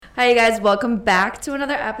Hi, you guys. Welcome back to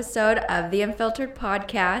another episode of the Unfiltered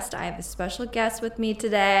Podcast. I have a special guest with me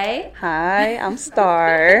today. Hi, I'm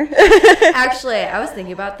Starr. Actually, I was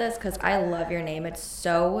thinking about this because I love your name. It's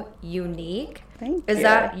so unique. Thank you. Is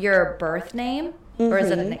that your birth name? Or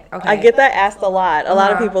is it a nickname? Okay. I get that asked a lot. A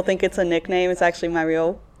lot of people think it's a nickname. It's actually my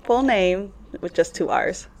real full name with just 2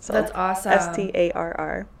 R's. So that's awesome.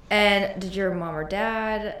 Starr. And did your mom or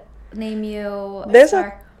dad name you There's Starr?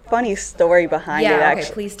 a funny story behind it, actually.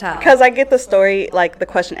 Okay, please tell. Because I get the story, like the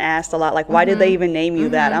question asked a lot, like, why did they even name you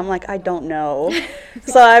that? I'm like, I don't know.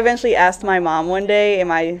 So I eventually asked my mom one day, and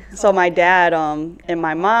my dad and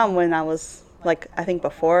my mom, when I was, like, I think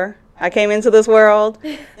before I came into this world,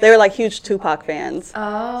 they were like huge Tupac fans.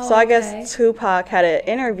 Oh, so I guess Tupac had an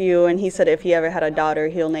interview, and he said if he ever had a daughter,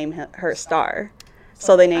 he'll name her Starr.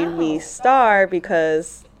 So they named me Starr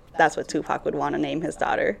because that's what Tupac would want to name his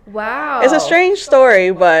daughter. Wow. It's a strange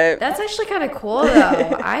story, but that's actually kind of cool,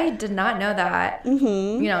 though. I did not know that.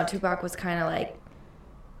 Mm-hmm. You know, Tupac was kind of like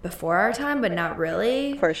before our time, but not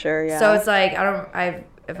really. For sure, yeah. So it's like,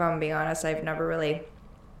 if I'm being honest, I've never really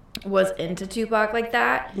was into Tupac like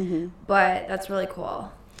that, but that's really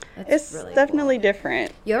cool. It's really definitely cool.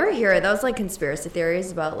 Different. You ever hear those like conspiracy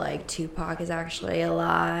theories about like Tupac is actually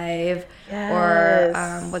alive? Yes.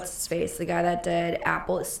 Or what's his face? The guy that did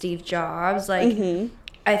Apple, Steve Jobs. Like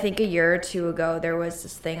I think a year or two ago there was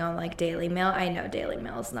this thing on like Daily Mail. I know Daily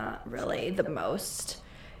Mail is not really the most,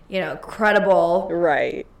 credible.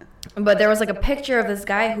 Right. But there was like a picture of this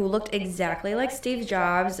guy who looked exactly like Steve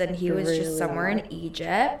Jobs, and he was just somewhere in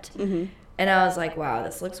Egypt. And I was like, wow,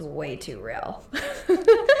 this looks way too real.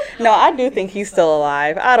 No, I do think he's still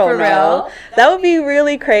alive. I don't know. Real? That would be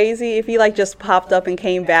really crazy if he like just popped up and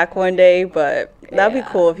came back one day, but that'd be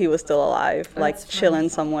cool if he was still alive, like chilling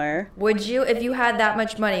somewhere. Would you, if you had that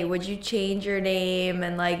much money, would you change your name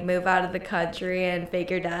and like move out of the country and fake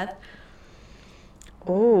your death?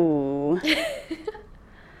 Ooh.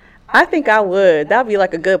 I think I would. That'd be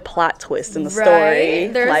like a good plot twist in the story.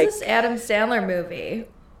 There's like, this Adam Sandler movie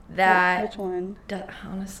that which one?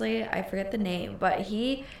 Honestly, I forget the name, but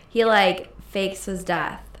he like fakes his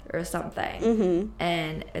death or something,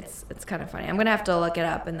 and it's kind of funny. I'm gonna have to look it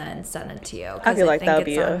up and then send it to you. I feel like that would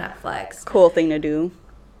be on a Netflix. Cool thing to do.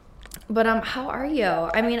 But how are you?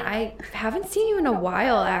 I mean, I haven't seen you in a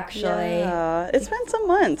while, actually. Yeah, it's been some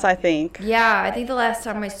months, I think. Yeah, I think the last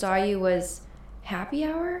time I saw you was Happy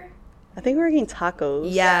Hour. I think we were eating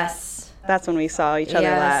tacos. Yes. That's when we saw each other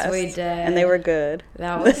last. Yes, we did. And they were good.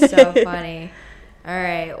 That was so funny. All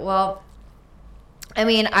right. Well, I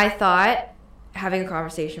mean, I thought having a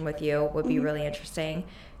conversation with you would be really interesting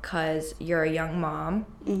because you're a young mom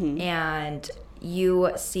and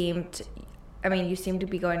you seem to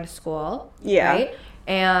be going to school. Yeah. Right?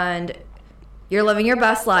 And you're living your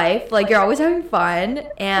best life. Like, you're always having fun.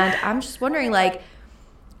 And I'm just wondering, like,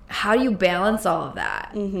 how do you balance all of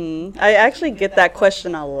that? I actually get that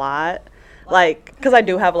question a lot, like, because I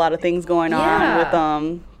do have a lot of things going on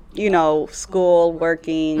with, school,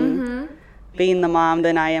 working, being the mom.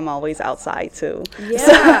 Then I am always outside too. Yeah,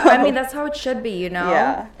 so, I mean, that's how it should be,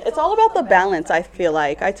 Yeah, it's all about the balance, I feel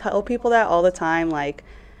like. I tell people that all the time, like,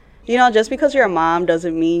 just because you're a mom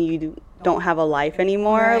doesn't mean you don't have a life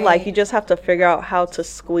anymore. Right. Like, you just have to figure out how to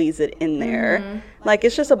squeeze it in there. Like,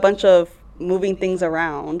 it's just a bunch of moving things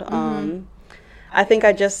around. I think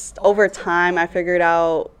over time I figured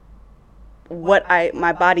out what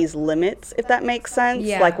my body's limits, if that makes sense.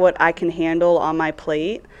 Like what I can handle on my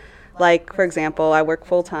plate. Like, for example, I work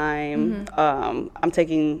full time. I'm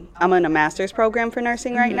in a master's program for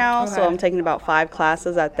nursing right now, so I'm taking about 5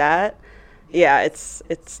 classes at that. Yeah,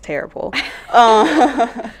 it's terrible.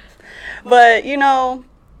 But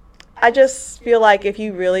I just feel like if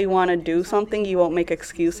you really want to do something, you won't make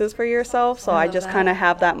excuses for yourself. So I just kind of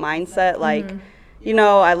have that mindset, like,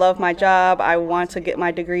 I love my job. I want to get my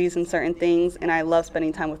degrees in certain things, and I love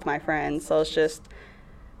spending time with my friends. So it's just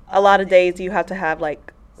a lot of days you have to have,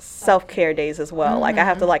 like, self-care days as well. Like, I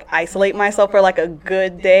have to, like, isolate myself for, like, a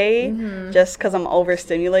good day just because I'm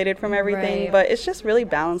overstimulated from everything. Right. But it's just really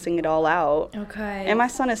balancing it all out. Okay. And my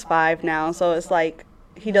son is 5 now, so it's like,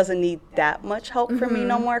 he doesn't need that much help from me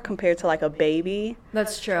no more compared to like a baby.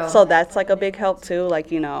 That's true. So that's like a big help too.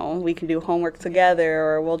 Like, we can do homework together,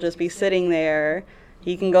 or we'll just be sitting there.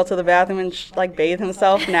 He can go to the bathroom and like bathe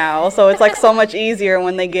himself now. So it's like so much easier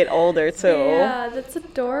when they get older too. Yeah, that's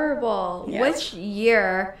adorable. Yeah. Which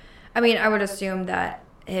year? I mean, I would assume that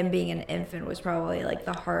him being an infant was probably like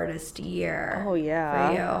the hardest year. Oh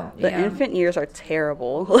yeah, for you. The infant years are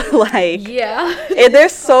terrible. Like, they're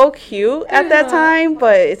so cute at that time,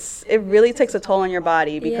 but it really takes a toll on your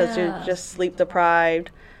body because you're just sleep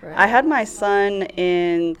deprived. Right. I had my son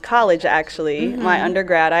in college, actually. Mm-hmm. My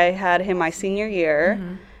undergrad, I had him my senior year.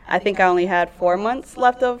 Mm-hmm. I think I only had 4 months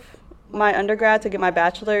left of my undergrad to get my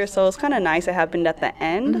bachelor's, so it's kind of nice. It happened at the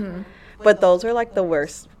end. Mm-hmm. But those are like the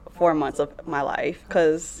worst 4 months of my life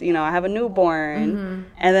because, you know, I have a newborn. Mm-hmm.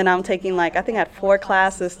 And then I'm taking like, I think I had 4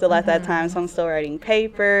 classes still at that time. So I'm still writing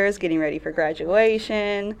papers, getting ready for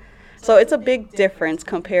graduation. So it's a big difference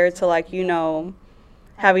compared to like, you know,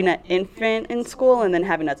 having an infant in school and then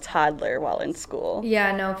having a toddler while in school.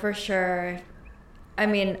 Yeah, no, for sure. I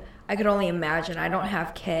mean, I could only imagine. I don't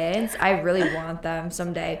have kids. I really want them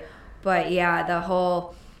someday. But yeah, the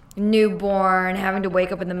whole newborn, having to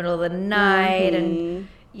wake up in the middle of the night and,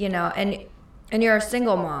 you know, and you're a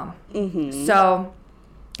single mom. Mm-hmm. So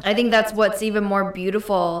I think that's what's even more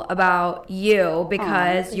beautiful about you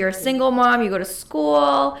because you're a single mom, you go to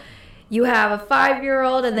school, you have a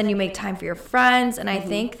 5-year-old, and then you make time for your friends. And I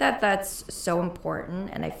think that that's so important.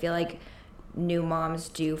 And I feel like new moms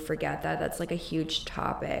do forget that. That's like a huge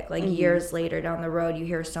topic. Like years later down the road, you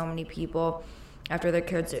hear so many people after their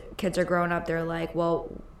kids are growing up, they're like,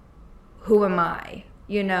 well, who am I?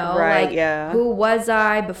 You know, right, like, yeah. Who was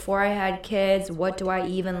I before I had kids? What do I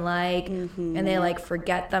even like? And they like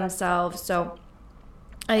forget themselves. So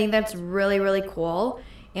I think that's really, really cool.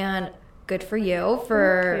 And good for you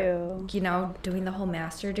for, you know, doing the whole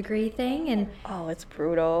master degree thing. And oh, it's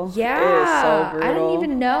brutal. yeah, it is so brutal. I didn't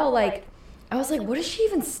even know, like, I was like, what is she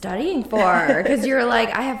even studying for? Because you're like,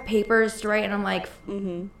 I have papers to write, and I'm like,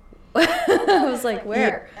 I was like,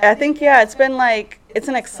 where? I think, yeah, it's been like, it's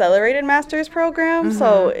an accelerated master's program,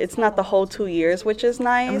 so it's not the whole 2 years, which is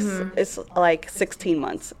nice. It's like 16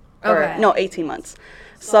 months. Okay. Or, no, 18 months.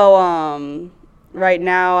 So right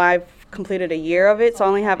now I've completed a year of it, so I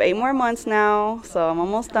only have 8 more months now, so I'm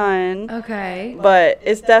almost done. Okay. But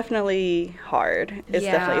it's definitely hard. It's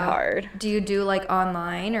definitely hard. Do you do like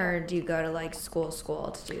online or do you go to like school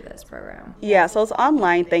to do this program? Yeah, so it's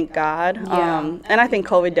online, thank God. Yeah. And I think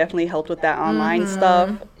COVID definitely helped with that online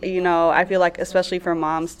stuff. You know, I feel like especially for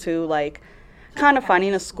moms too, like kind of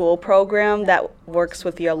finding a school program that works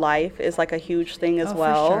with your life is like a huge thing as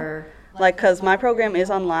well. For sure. Like, because my program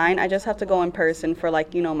is online, I just have to go in person for,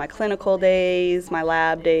 like, you know, my clinical days, my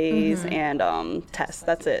lab days, and tests.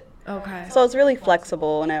 That's it. Okay. So it's really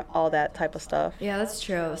flexible and all that type of stuff. Yeah, that's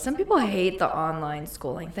true. Some people hate the online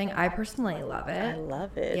schooling thing. I personally love it. I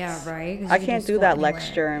love it. Yeah, right? 'Cause I you can can't do school that anywhere.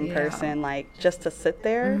 lecture in Yeah. person, like, just to sit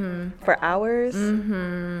there for hours.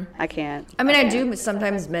 I can't. I mean, I do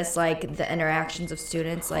sometimes miss, like, the interactions of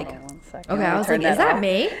students. Like, Hold on 1 second. okay, Let I me was turn like, is that off.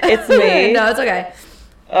 me? It's me. No, it's okay.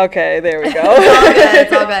 Okay, there we go. It's all good.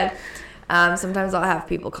 It's all good. Sometimes I'll have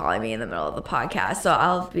people calling me in the middle of the podcast, so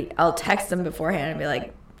I'll text them beforehand and be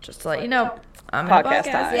like, just to let you know, I'm in a Podcast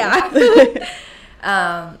podcast. time.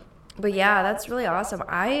 Yeah. But yeah, that's really awesome.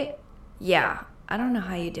 I don't know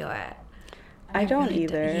how you do it. I don't really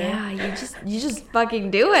either. Yeah, you just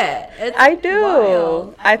fucking do it. It's I do.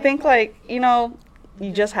 wild. I think, like, you know,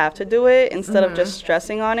 you just have to do it instead of just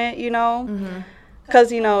stressing on it, you know? Because,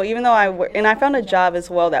 you know, even though I found a job as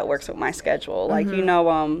well that works with my schedule. Like, you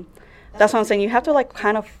know, that's what I'm saying. You have to, like,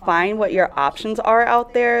 kind of find what your options are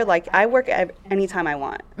out there. Like, I work at any time I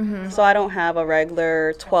want. So I don't have a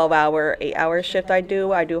regular 12-hour, 8-hour shift I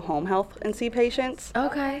do. I do home health and see patients.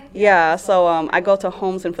 Okay. Yeah, so I go to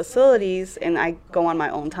homes and facilities, and I go on my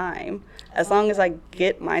own time. As long as I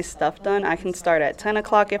get my stuff done, I can start at 10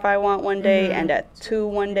 o'clock if I want one day and at 2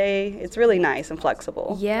 one day. It's really nice and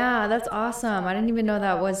flexible. Yeah, that's awesome. I didn't even know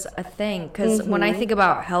that was a thing. Because when I think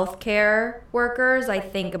about healthcare workers, I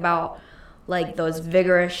think about like those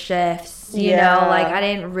vigorous shifts, you know? Like, I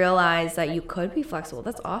didn't realize that you could be flexible.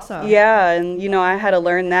 That's awesome. Yeah, and, you know, I had to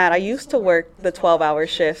learn that. I used to work the 12-hour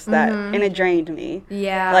shifts, and it drained me.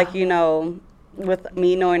 Yeah. Like, you know, with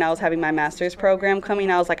me knowing I was having my master's program coming,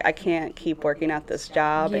 I was like, I can't keep working at this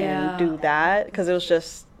job and do that because it was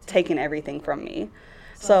just taking everything from me.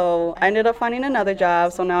 So I ended up finding another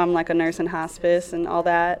job. So now I'm like a nurse in hospice and all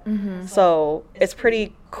that. So it's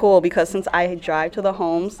pretty cool because since I drive to the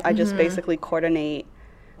homes, I just basically coordinate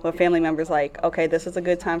with family members like, okay, this is a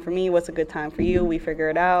good time for me. What's a good time for you? We figure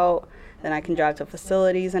it out. Then I can drive to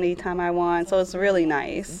facilities anytime I want. So it's really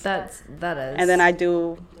nice. That is. And then I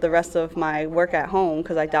do the rest of my work at home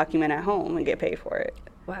because I document at home and get paid for it.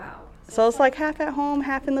 Wow. So it's like half at home,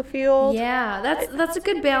 half in the field. Yeah, that's a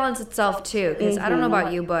good balance itself too. Because I don't know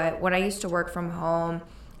about you, but when I used to work from home,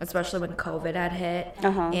 especially when COVID had hit,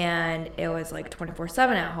 and it was like 24/7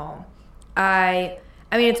 at home, I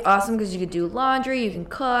mean it's awesome because you could do laundry, you can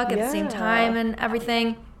cook at the same time and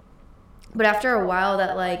everything. But after a while,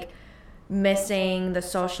 that like missing the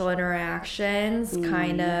social interactions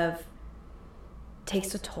kind of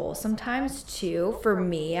takes a toll sometimes too, for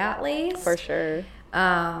me at least. For sure.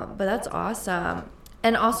 But that's awesome.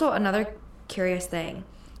 And also another curious thing,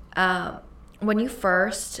 when you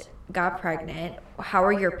first got pregnant, how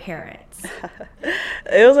were your parents?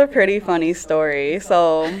 It was a pretty funny story.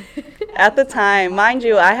 So at the time, mind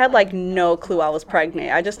you, I had like no clue I was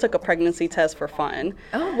pregnant. I just took a pregnancy test for fun.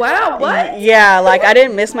 Oh, wow. What? Yeah, like I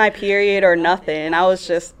didn't miss my period or nothing. I was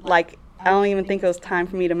just like, I don't even think it was time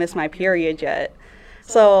for me to miss my period yet.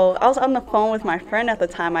 So I was on the phone with my friend at the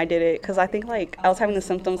time I did it, because I think like I was having the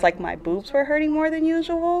symptoms like my boobs were hurting more than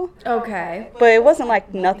usual. Okay. But it wasn't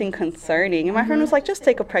like nothing concerning. And my friend was like, just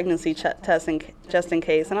take a pregnancy test just in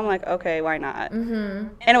case. And I'm like, okay, why not?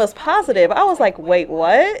 And it was positive. I was like, wait,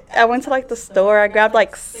 what? I went to like the store. I grabbed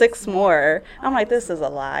like 6 more. I'm like, this is a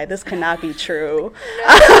lie. This cannot be true.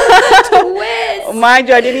 Twist. Mind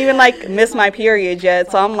you, I didn't even like miss my period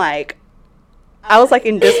yet. So I'm like, I was like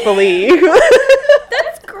in disbelief.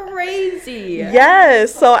 That's crazy.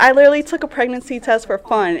 Yes. So I literally took a pregnancy test for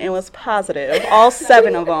fun. It was positive, all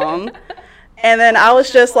 7 of them. And then I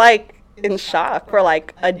was just like in shock for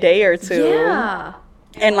like a day or two. Yeah.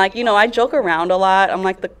 And like, you know, I joke around a lot. I'm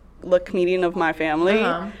like the comedian of my family.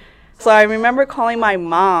 So I remember calling my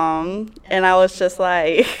mom, and I was just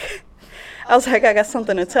like, I got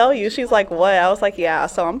something to tell you. She's like, what? I was like, yeah,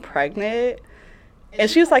 so I'm pregnant. And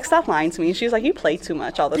she was like, stop lying to me. She was like, you play too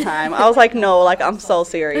much all the time. I was like, no, like, I'm so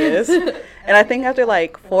serious. And I think after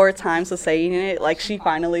like 4 times of saying it, like, she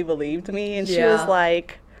finally believed me. And she was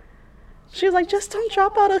like, just don't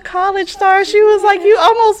drop out of college, Starr. She was like, you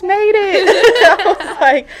almost made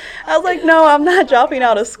it. I was like, no, I'm not dropping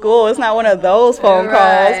out of school. It's not one of those phone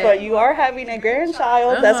calls, but you are having a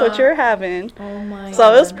grandchild. That's what you're having. Oh my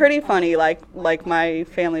So it was pretty funny. Like my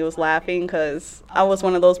family was laughing because I was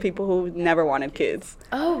one of those people who never wanted kids.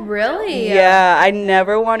 Oh, really? Yeah, I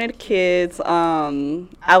never wanted kids.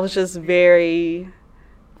 I was just very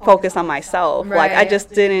focused on myself. Like, I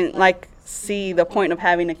just didn't like see the point of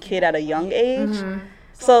having a kid at a young age.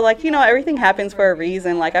 So like, you know, everything happens for a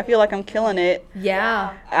reason. Like, I feel like I'm killing it.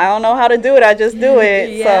 Yeah. I don't know how to do it, I just do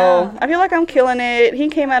it. So I feel like I'm killing it. He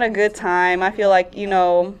came at a good time. I feel like, you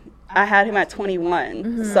know, I had him at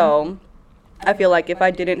 21. So I feel like if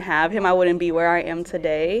I didn't have him, I wouldn't be where I am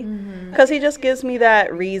today, because he just gives me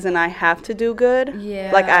that reason I have to do good.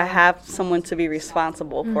 Like, I have someone to be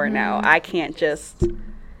responsible for now. I can't just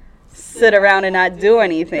sit around and not do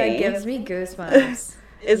anything. That gives me goosebumps.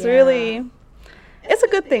 It's really, it's a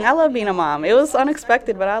good thing. I love being a mom. It was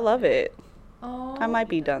unexpected, but I love it. Oh. I might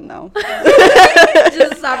be done though.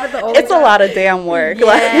 Just stop at the It's a lot of damn work.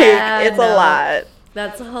 It's a lot.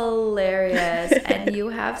 That's hilarious. And you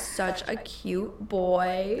have such a cute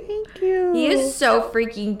boy. Thank you. He is so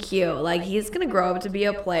freaking cute. Like, he's going to grow up to be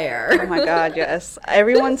a player. Oh my God, yes.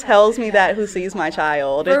 Everyone tells me that who sees my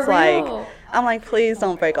child. For it's real. like, I'm like, please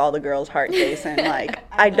don't break all the girls' heart, Jason. Like,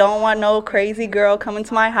 I don't want no crazy girl coming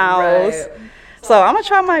to my house. Right. So I'm going to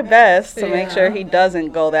try my best to make sure he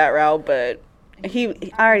doesn't go that route. But I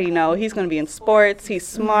already know he's going to be in sports. He's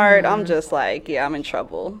smart. I'm just like, yeah, I'm in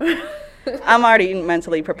trouble. I'm already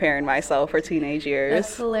mentally preparing myself for teenage years.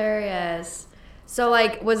 That's hilarious. So,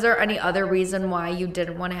 like, was there any other reason why you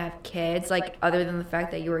didn't want to have kids? Like, other than the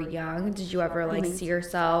fact that you were young? Did you ever, like, see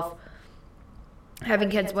yourself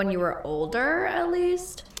having kids when you were older, at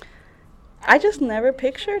least? I just never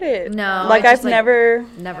pictured it. No. Like, I've never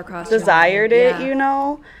crossed desired it, you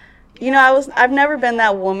know? You know, I've never been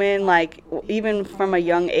that woman, like, even from a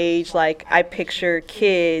young age, like, I picture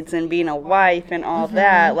kids and being a wife and all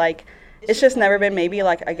that. Like, it's just never been maybe,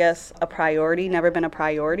 like, I guess, never been a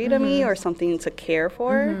priority to me, or something to care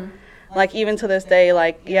for. Like, even to this day,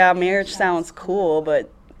 like, yeah, marriage sounds cool,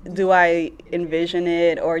 but do I envision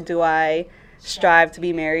it, or do I strive to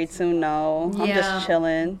be married soon? No. I'm just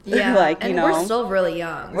chilling. Like, you know. And we're still really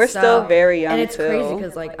young. We're still very young, and it's too. crazy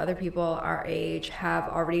because, like, other people our age have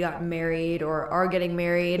already gotten married or are getting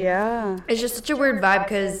married. Yeah. It's just such a weird vibe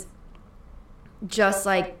because just,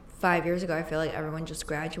 like, 5 years ago, I feel like everyone just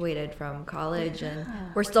graduated from college and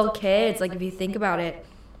we're still kids. Like, if you think about it,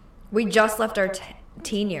 we just left our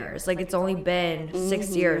teen years. Like, it's only been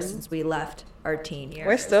 6 years since we left our teen years.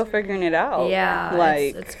 We're still figuring it out. Yeah,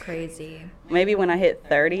 like, it's crazy. Maybe when I hit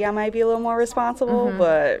 30, I might be a little more responsible,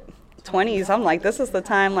 but 20s, I'm like, this is the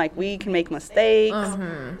time, like, we can make mistakes.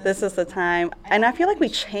 This is the time. And I feel like we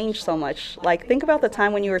change so much. Like, think about the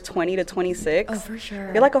time when you were 20 to 26. Oh, for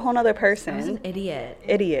sure. You're like a whole nother person. I was an idiot.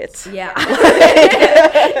 Idiot. Yeah.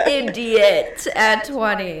 Idiot at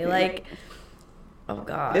 20. Like, Oh,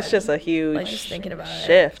 God. It's just a huge like, just thinking about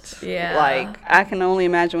shift. Yeah. Like, I can only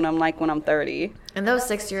imagine what I'm like when I'm 30. And those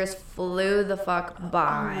 6 years flew the fuck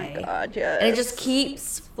by. Oh, my God, yes. And it just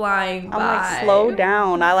keeps flying by. I'm like, slow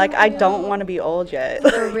down. I don't want to be old yet.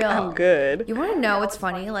 For real. I'm good. You want to know what's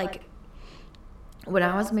funny? Like, when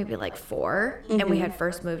I was maybe like 4 and we had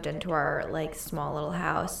first moved into our like small little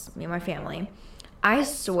house, me and my family, I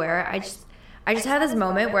swear I just had this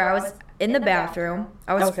moment where I was in the bathroom.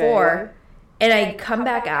 I was 4 and I come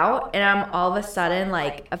back out and I'm all of a sudden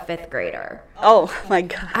like a 5th grader. Oh my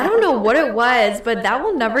God. I don't know what it was, but that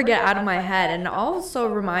will never get out of my head. And it also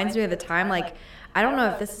reminds me of the time, like, I don't know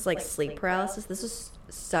if this is like sleep paralysis. This is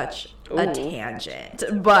such a tangent.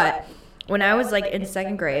 But when I was like in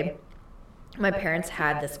 2nd grade, my parents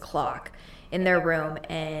had this clock in their room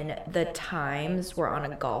and the times were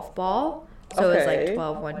on a golf ball. So it was like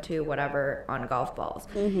 12, 1, 2, whatever on golf balls.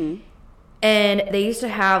 And they used to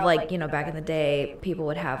have, like, you know, back in the day, people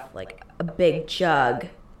would have like a big jug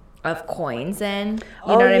of coins in.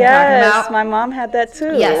 You know what I'm talking about? My mom had that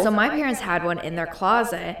too. Yeah, so my parents had one in their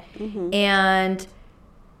closet. And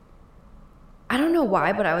I don't know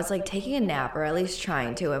why, but I was like taking a nap, or at least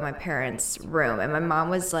trying to, in my parents' room. And my mom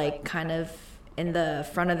was like kind of in the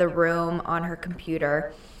front of the room on her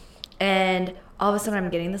computer. And all of a sudden I'm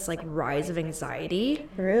getting this like rise of anxiety.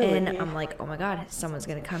 Really? And I'm like, oh my God, someone's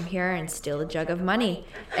going to come here and steal a jug of money.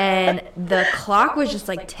 And the clock was just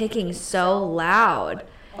like ticking so loud.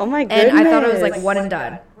 Oh my goodness. And I thought it was like one and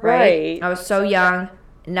done. Right. I was so young,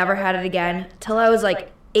 never had it again till I was like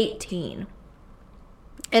 18.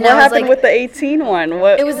 And what I was happened like, with the 18 one?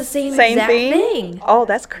 What? It was the same exact thing. Oh,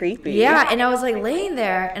 that's creepy. Yeah, and I was like laying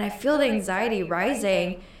there, and I feel the anxiety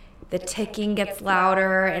rising. The ticking gets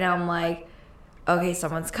louder, and I'm like, okay,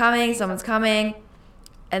 someone's coming.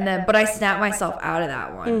 And then, but I snapped myself out of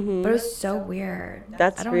that one. But it was so weird.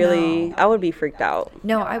 That's really, I would be freaked out.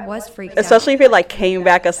 No, I was freaked Especially out. if it like came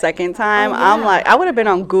back a second time. Oh, yeah. I'm like, I would have been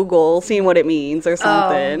on Google seeing what it means or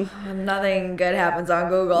something. Oh, nothing good happens on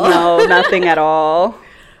Google. No, nothing at all.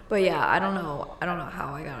 But yeah, I don't know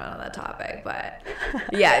how I got on that topic, but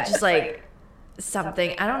yeah, just like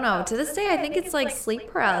something, I don't know. To this day, I think it's like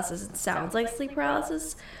sleep paralysis. It sounds like sleep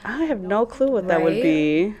paralysis. I have no clue what that would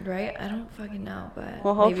be. Right? I don't fucking know, but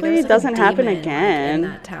well, hopefully it doesn't happen again. Like,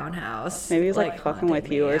 in that townhouse. Maybe it's like fucking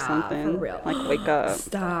with you or something. For real. Like, wake up.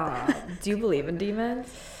 Stop. Do you believe in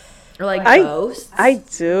demons? Or like ghosts? I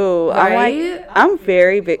do. Right? I'm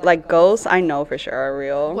very big. Like ghosts, I know for sure are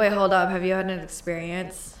real. Wait, hold up. Have you had an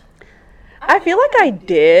experience? I feel like I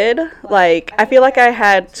did. Like, I feel like I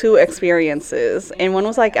had 2 experiences. And one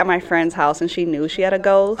was, like, at my friend's house, and she knew she had a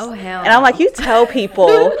ghost. Oh, hell And I'm like, you tell people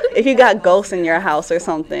if you got ghosts in your house or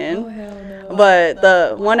something. Oh, hell no. But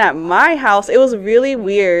the one at my house, it was really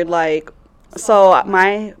weird. Like, so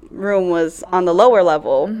my room was on the lower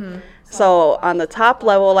level. So on the top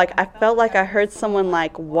level, like, I felt like I heard someone,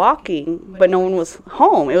 like, walking, but no one was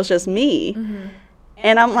home. It was just me.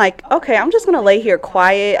 And I'm like, okay, I'm just going to lay here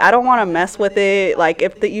quiet. I don't want to mess with it. Like,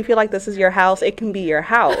 if you feel like this is your house, it can be your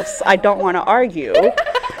house. I don't want to argue. So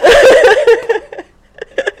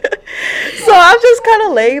I'm just kind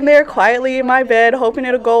of laying there quietly in my bed, hoping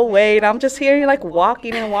it'll go away. And I'm just hearing, like,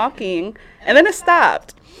 walking and walking. And then it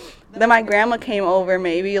stopped. Then my grandma came over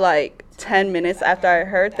maybe, like, 10 minutes after I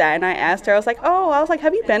heard that. And I asked her, I was like,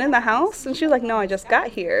 have you been in the house? And she was like, no, I just got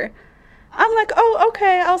here. I'm like, oh,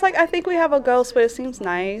 okay. I was like, I think we have a ghost, but it seems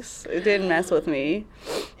nice. It didn't mess with me.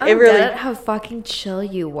 I'm dead at how fucking chill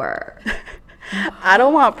you were. I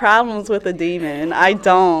don't want problems with a demon. I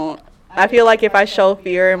don't. I feel like if I show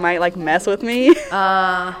fear, it might, like, mess with me. So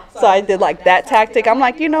I did, like, that tactic. I'm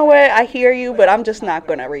like, you know what? I hear you, but I'm just not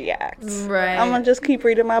going to react. Right. I'm going to just keep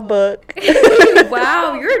reading my book.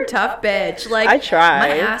 Wow, you're a tough bitch. Like, I try.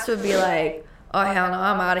 My ass would be like, oh, hell no,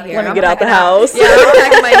 I'm out of here. Let me get out the house. Yeah, I'm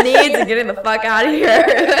packing my needs and getting the fuck out of here.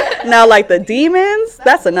 Now, like, the demons,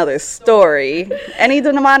 that's another story. Any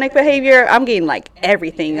demonic behavior, I'm getting, like,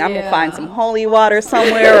 everything. I'm going to find some holy water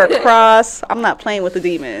somewhere or a cross. I'm not playing with the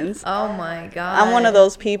demons. Oh, my God. I'm one of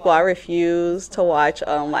those people. I refuse to watch,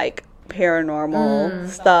 like, paranormal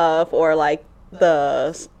stuff or, like,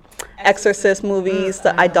 the Exorcist movies.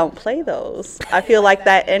 I don't play those. I feel like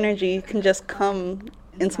that energy can just come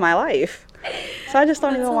into my life. So I just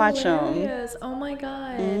don't even watch them. Oh my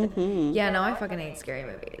God. Yeah, no, I fucking hate scary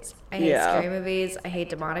movies. I hate scary movies. I hate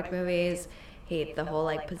demonic movies. Hate the whole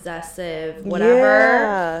like possessive whatever.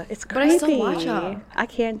 Yeah, it's creepy. But I still watch them. I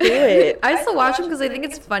can't do it. I still watch them because I think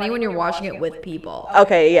it's funny when you're watching it with people.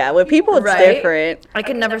 Okay, yeah, with people it's different. I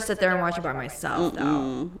could never sit there and watch it by myself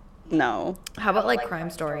though. No. How about like crime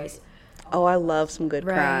stories? Oh, I love some good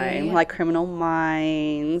crime. Right. Like Criminal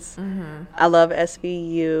Minds. I love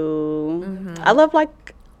SVU. I love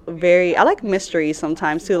like I like mysteries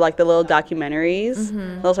sometimes too, like the little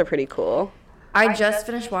documentaries. Those are pretty cool. I just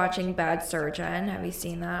finished watching Bad Surgeon. Have you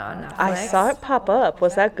seen that on Netflix? I saw it pop up.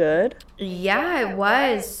 Was that good? Yeah, it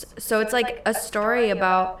was. So it's like a story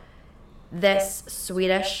about this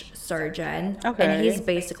Swedish surgeon. Okay. And he's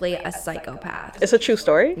basically a psychopath. It's a true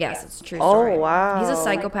story? Yes, it's a true story. Oh, wow. He's a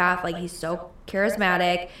psychopath. Like, he's so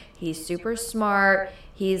charismatic. He's super smart.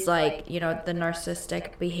 He's like, you know, the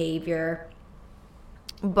narcissistic behavior.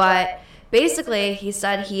 But basically, he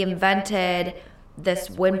said he invented this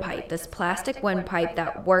windpipe, this plastic windpipe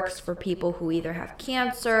that works for people who either have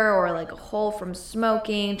cancer or like a hole from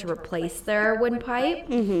smoking to replace their windpipe.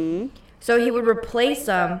 So he would replace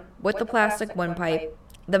them with the plastic windpipe,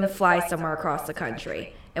 then fly somewhere across the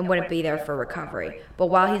country and wouldn't be there for recovery. But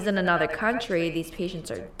while he's in another country, these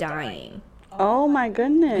patients are dying. Oh my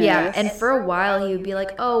goodness. Yeah, and for a while he would be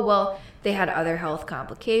like, oh, well, they had other health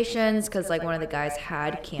complications because like one of the guys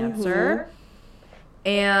had cancer.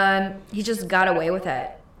 And he just got away with it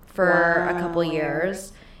for a couple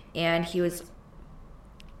years. And he was,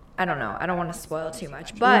 I don't know, I don't want to spoil too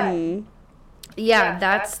much, but yeah,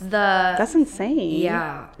 that's insane.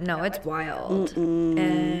 Yeah, no, it's wild.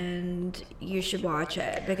 And you should watch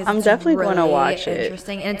it because I'm it's definitely really going to watch it.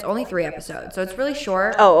 Interesting. And it's only 3 episodes, so it's really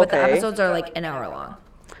short. Oh, But the okay. episodes are like an hour long.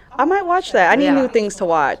 I might watch that. I need new things to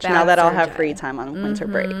watch now Bad that I'll have Surgeon. free time on winter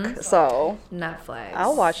break. So Netflix.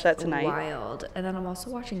 I'll watch that tonight. Wild. And then I'm also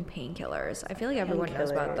watching Painkillers. I feel like everyone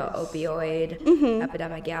knows about the opioid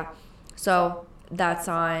epidemic. Yeah. So that's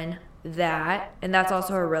on that. And that's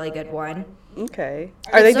also a really good one. okay.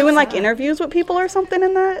 Are they so doing like sad. interviews with people or something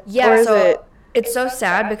in that? Yeah. Or is So it? it's so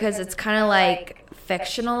sad because it's kind of like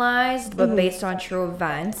fictionalized, but based on true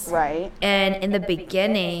events. Right. And in the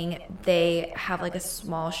beginning, they have like a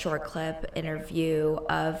small short clip interview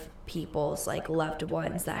of people's like loved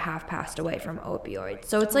ones that have passed away from opioids.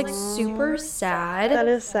 So it's like super sad. That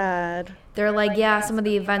is sad. They're like, yeah, some of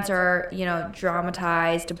the events are, you know,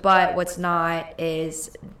 dramatized, but what's not is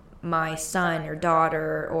my son or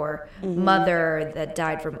daughter or mother that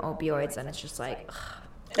died from opioids. And it's just like, ugh.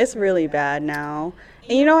 It's really bad now.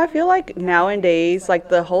 And you know, I feel like nowadays, like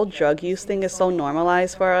the whole drug use thing is so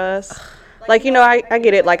normalized for us. Like, you know, I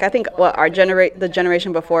get it. Like, I think what the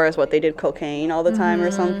generation before us, what they did cocaine all the time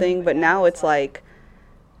or something. But now it's like,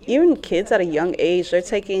 even kids at a young age, they're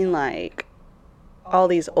taking like all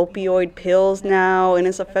these opioid pills now, and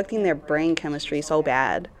it's affecting their brain chemistry so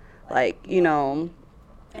bad. Like, you know,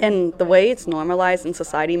 and the way it's normalized in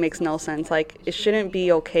society makes no sense. Like, it shouldn't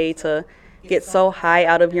be okay to get so high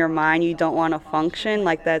out of your mind you don't want to function.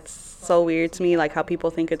 Like, that's so weird to me, like how people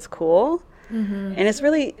think it's cool. And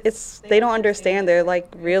they don't understand. They're like,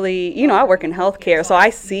 really, you know, I work in healthcare, so I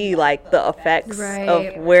see like the effects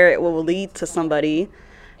of where it will lead to somebody.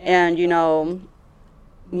 And, you know,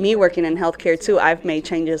 me working in healthcare too, I've made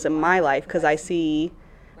changes in my life because I see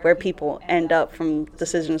where people end up from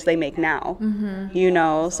decisions they make now. You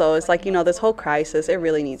know, so it's like, you know, this whole crisis, it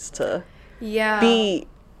really needs to be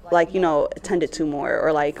like, you know, attended to more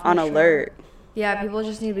or like on alert. Yeah, people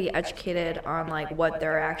just need to be educated on like what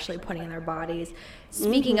they're actually putting in their bodies.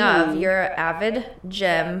 Speaking of, you're an avid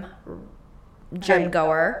gym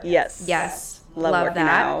goer. Yes. Love working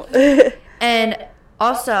that. out. And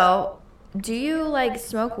also, do you like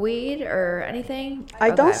smoke weed or anything?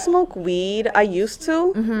 I don't smoke weed. I used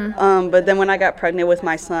to. But then when I got pregnant with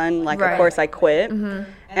my son, like, of course I quit.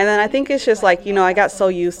 And then I think it's just like, you know, I got so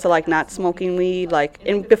used to like not smoking weed. Like,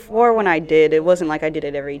 and before when I did, it wasn't like I did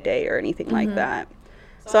it every day or anything like that.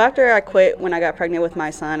 So after I quit when I got pregnant with my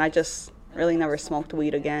son, I just really never smoked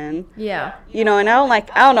weed again. Yeah. You know, and I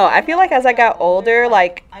don't know. I feel like as I got older,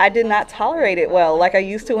 like, I did not tolerate it well, like I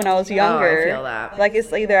used to when I was younger. Oh, I feel that. Like,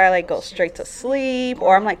 it's either I like go straight to sleep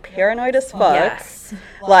or I'm like paranoid as fuck. Yes.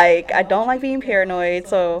 Like, I don't like being paranoid,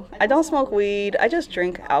 so I don't smoke weed. I just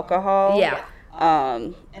drink alcohol. Yeah.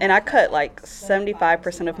 And I cut like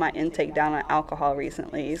 75% of my intake down on alcohol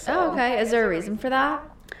recently. So. Oh, okay. Is there a reason for that?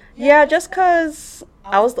 Yeah, just because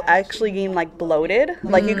I was actually getting like bloated.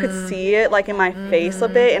 Like, you could see it like in my face a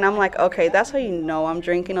bit. And I'm like, okay, that's how you know I'm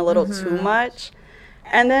drinking a little too much.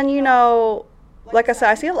 And then, you know, like I said,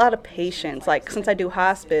 I see a lot of patients. Like, since I do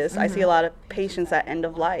hospice, I see a lot of patients at end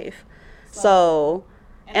of life. So,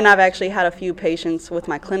 and I've actually had a few patients with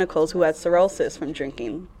my clinicals who had cirrhosis from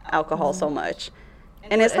drinking alcohol so much.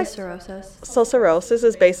 And What it's like is cirrhosis? So cirrhosis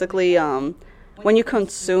is basically when you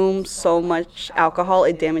consume so much alcohol,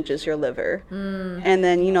 it damages your liver. And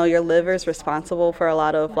then, you know, your liver is responsible for a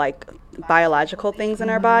lot of like biological things in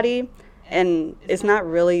our body. and it's not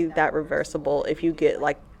really that reversible if you get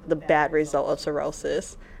like the bad result of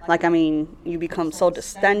cirrhosis. Like, I mean, you become so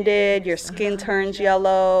distended, your skin turns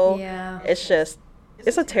yellow. Yeah.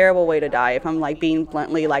 It's a terrible way to die, if I'm like being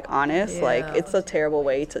bluntly like honest. Yeah. Like, it's a terrible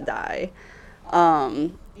way to die.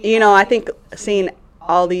 You know, I think seeing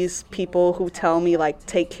all these people who tell me like,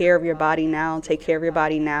 take care of your body now, take care of your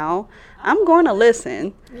body now, I'm going to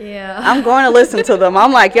listen. Yeah. I'm going to listen to them.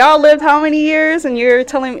 I'm like, y'all lived how many years? And you're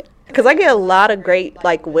telling me, because I get a lot of great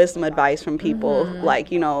like wisdom advice from people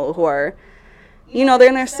like, you know, who are, you know, they're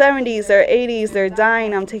in their 70s, their 80s, they're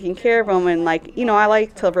dying, I'm taking care of them. And, like, you know, I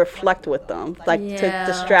like to reflect with them, like, to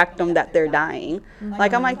distract them that they're dying.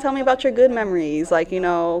 Like, I'm like, tell me about your good memories, like, you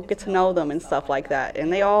know, get to know them and stuff like that.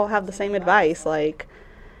 And they all have the same advice. Like,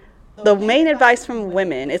 the main advice from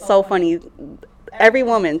women, it's so funny. Every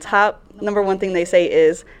woman, top number one thing they say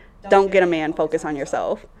is, don't get a man, focus on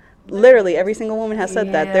yourself. Literally, every single woman has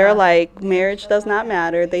said that. They're like, marriage does not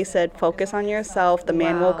matter. They said, focus on yourself. The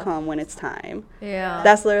man will come when it's time. Yeah.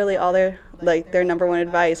 That's literally all their number one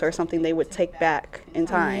advice, or something they would take back in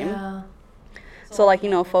time. Yeah. So, like, you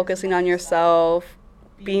know, focusing on yourself,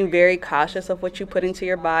 being very cautious of what you put into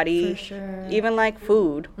your body. For sure. Even, like,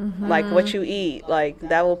 food, like what you eat. Like,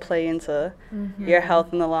 that will play into your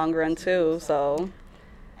health in the long run, too. So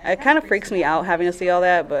it kind of freaks me out having to see all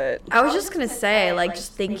that, but I was just gonna say, like,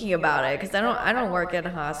 just thinking about it, because I don't work in a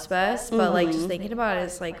hospice, but like just thinking about it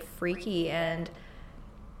is like freaky and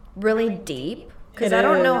really deep. Because I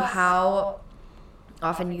don't know how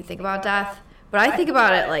often you think about death, but I think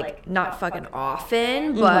about it like not fucking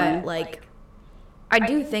often, but like I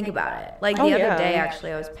do think about it. Like the other day,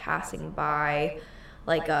 actually, I was passing by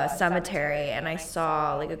like a cemetery and I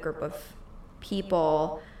saw like a group of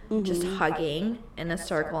people just hugging in a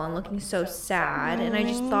circle and looking so sad. And I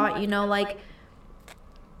just thought, you know, like,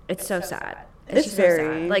 it's so sad. It's just very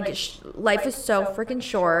so sad. Like, life is so freaking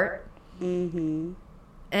short.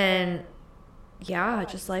 And, yeah,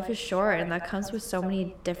 just life is short. And that comes with so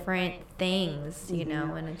many different things, you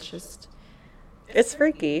know, and it's just... It's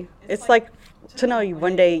freaky. It's like to know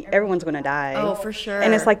one day everyone's going to die. Oh, for sure.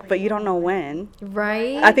 And it's like, but you don't know when.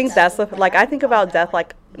 Right? I think that's like, I think about death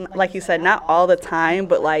like you said, not all the time,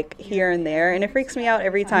 but like here and there. And it freaks me out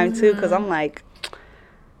every time too, because I'm like,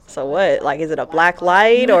 so what? Like, is it a black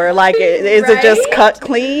light, or like is it just cut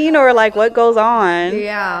clean, or like what goes on?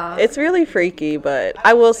 Yeah. It's really freaky, but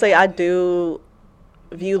I will say I do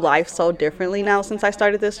view life so differently now since I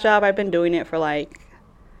started this job. I've been doing it for like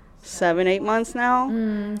 7-8 months now.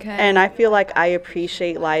 And I feel like I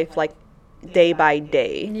appreciate life like day by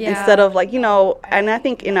day instead of like, you know, and I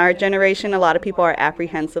think in our generation a lot of people are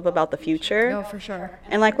apprehensive about the future. Oh, for sure.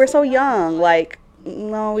 And like, we're so young, like,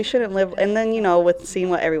 no, we shouldn't live. And then, you know, with seeing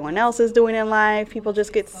what everyone else is doing in life, people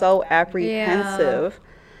just get so apprehensive.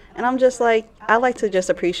 And I'm just like, I like to just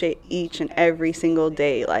appreciate each and every single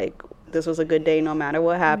day. Like, this was a good day no matter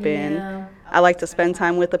what happened. I like to spend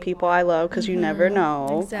time with the people I love, because you never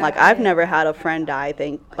know. Exactly. Like, I've never had a friend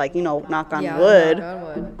die, like, you know, knock on wood. Knock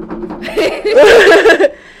on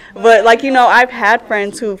wood. But, like, you know, I've had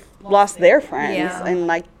friends who've lost their friends. And,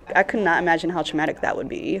 like, I could not imagine how traumatic that would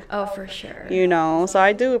be. Oh, for sure. You know, so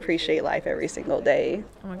I do appreciate life every single day.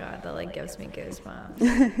 Oh, my God, that, like, gives me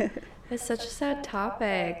goosebumps. It's such a sad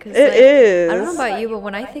topic. It is. I don't know about you, but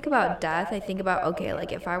when I think about death, I think about, okay,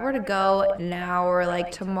 like, if I were to go now or,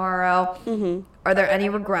 like, tomorrow, are there any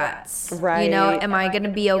regrets? Right. You know, am I going to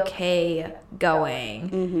be okay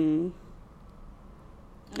going?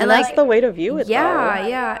 And that's like, the way to view it, though.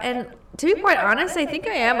 Yeah. And to be quite honest, I think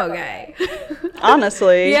I am okay.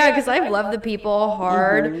 Honestly. Yeah, because I've loved the people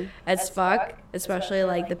hard as fuck, especially,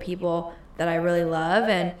 like, the people that I really love.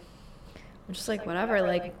 And I'm just like, whatever,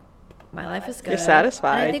 like... My life is good. You're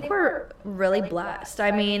satisfied. And I think we're really blessed.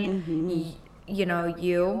 I mean, you know,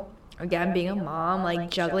 you, again, being a mom,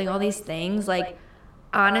 like, juggling all these things, like,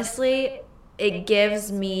 honestly, it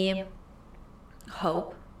gives me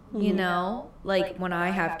hope, you know? Like, when I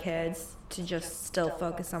have kids, to just still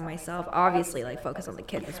focus on myself. Obviously, like, focus on the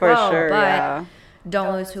kids as well. For sure, but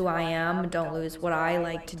don't lose who I am. Don't lose what I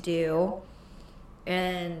like to do.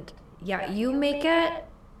 And, yeah, you make it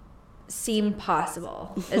seem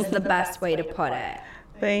possible is the best way to put it.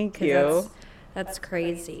 Thank you. That's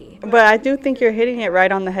crazy. But I do think you're hitting it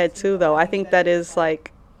right on the head too, though. I think that is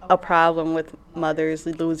like a problem with mothers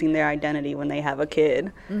losing their identity when they have a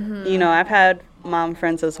kid. You know, I've had mom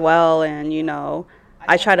friends as well, and you know,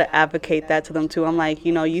 I try to advocate that to them too. I'm like,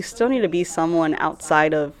 you know, you still need to be someone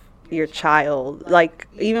outside of your child. Like,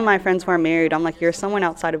 even my friends who are married, I'm like, you're someone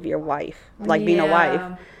outside of your wife, like being a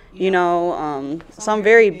wife. You know, so I'm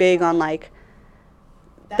very big on, like,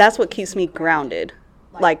 that's what keeps me grounded.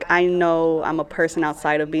 like, I know I'm a person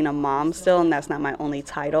outside of being a mom still, and that's not my only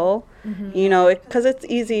title. You know, because it's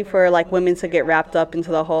easy for, like, women to get wrapped up into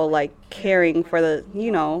the whole, like, caring for the,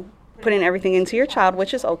 you know, putting everything into your child,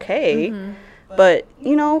 which is okay. But,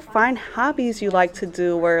 you know, find hobbies you like to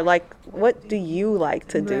do, or, like, what do you like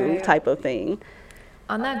to do type of thing.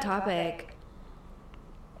 On that topic,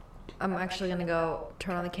 I'm actually going to go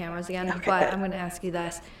turn on the cameras again, Okay. but I'm going to ask you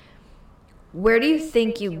this. Where do you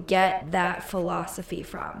think you get that philosophy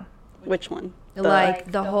from? Which one?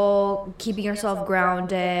 Like the whole keeping yourself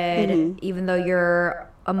grounded, even though you're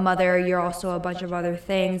a mother, you're also a bunch of other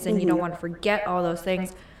things, and you don't want to forget all those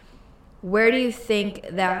things. Where do you think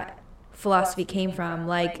that philosophy came from?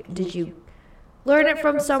 Like, did you learn it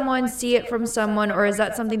from someone, see it from someone, or is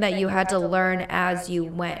that something that you had to learn as you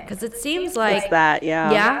went? Because it seems like it's that,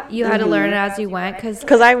 yeah. Yeah, you had to learn it as you went.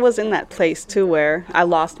 Because I was in that place, too, where I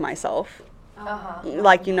lost myself.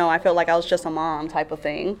 Like, you know, I felt like I was just a mom type of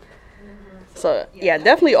thing. So, yeah,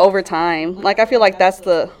 definitely over time. Like, I feel like that's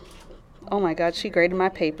the... Oh, my God, she graded my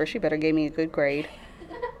paper. She better give me a good grade.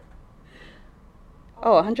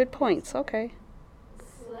 Oh, 100 points. Okay.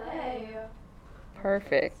 Slay.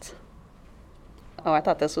 Perfect. Oh, I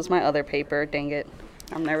thought this was my other paper. Dang it.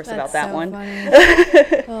 I'm nervous about that so one.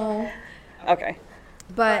 Funny. Oh. Okay.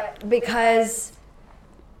 But because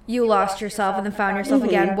you lost yourself and then found yourself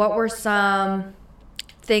again, what were some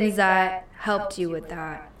things that helped you with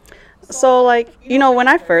that? So, like, you know, when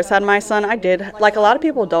I first had my son, I did, like, a lot of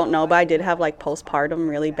people don't know, but I did have, like, postpartum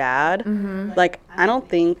really bad. Like, I don't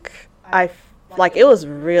think like, it was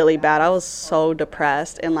really bad. I was so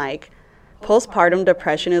depressed, and, like, postpartum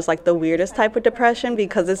depression is, like, the weirdest type of depression,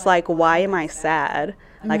 because it's like, why am I sad?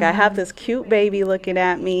 Like, I have this cute baby looking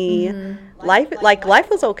at me. Life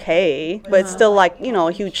was okay, but it's still, like, you know,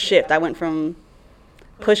 a huge shift. I went from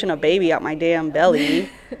pushing a baby out my damn belly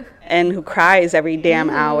and who cries every damn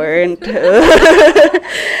hour, and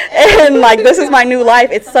and, like, this is my new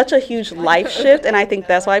life. It's such a huge life shift, and I think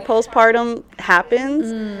that's why postpartum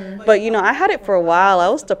happens. But, you know, I had it for a while. I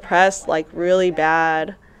was depressed, like, really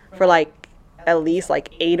bad for, like, at least,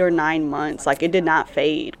 like, 8 or 9 months. Like, it did not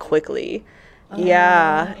fade quickly.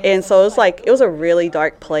 Yeah, and so it was, like, it was a really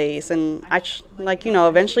dark place, and like, you know,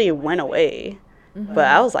 eventually it went away. But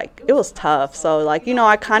I was like, it was tough. So, like, you know,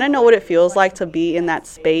 I kind of know what it feels like to be in that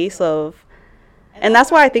space of, and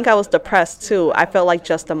that's why I think I was depressed too. I felt like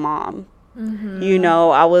just a mom. You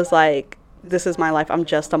know, I was like, this is my life. I'm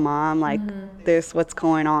just a mom. Like, this, what's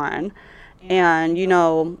going on? And, you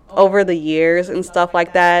know, over the years and stuff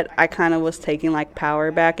like that, I kind of was taking, like,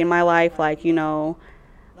 power back in my life. Like, you know,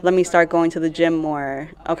 let me start going to the gym more.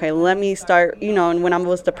 Okay, let me start, you know, and when I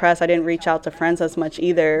was depressed, I didn't reach out to friends as much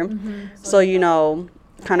either. So, you know,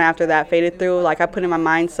 kind of after that faded through, like, I put in my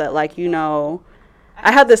mindset, like, you know,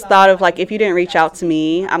 I had this thought of, like, if you didn't reach out to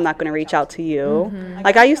me, I'm not going to reach out to you.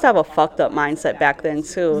 Like, I used to have a fucked up mindset back then,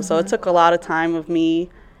 too. So it took a lot of time of me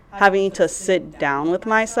having to sit down with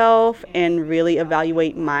myself and really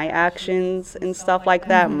evaluate my actions and stuff like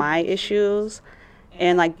that, my issues,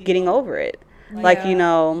 and, like, getting over it. Like, you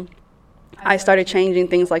know, I started changing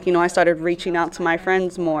things. Like, you know, I started reaching out to my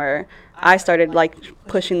friends more. I started, like,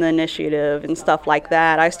 pushing the initiative and stuff like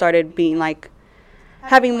that. I started being, like,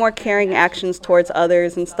 having more caring actions towards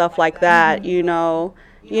others and stuff like that, you know.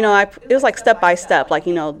 You know, it was, like, step by step. Like,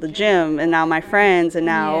 you know, the gym, and now my friends, and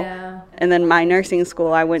now, and then my nursing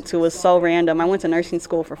school I went to was so random. I went to nursing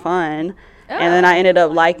school for fun. And then I ended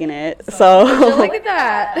up liking it. So Look at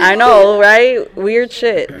that. I know, right? Weird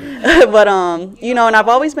shit. But you know, and I've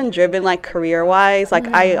always been driven, like, career wise. Like,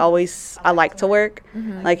 I like to work.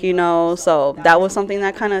 Like, you know, so that was something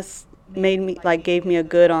that kind of made me, like, gave me a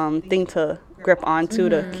good thing to grip onto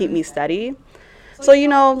to keep me steady. So, you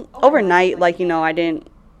know, overnight, like, you know, I didn't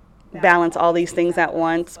balance all these things at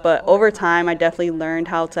once, but over time I definitely learned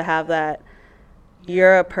how to have that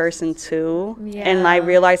you're a person too. And I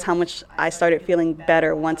realized how much I started feeling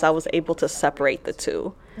better once I was able to separate the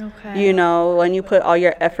two. You know, when you put all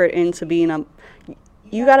your effort into being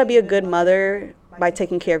you got to be a good mother by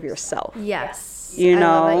taking care of yourself. Yes. You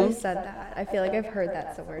know, I love that you said that. I feel like I've heard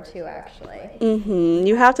that somewhere too, actually.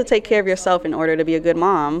 You have to take care of yourself in order to be a good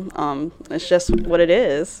mom. It's just what it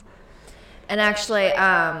is. And actually,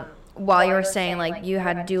 while you were saying, like, you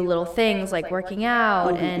had to do little things like working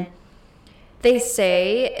out, and they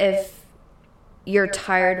say if you're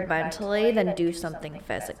tired mentally, then do something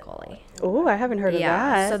physically. Oh, I haven't heard of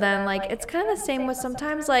that. So then, like, it's kind of the same with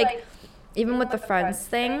sometimes, like, even with the friends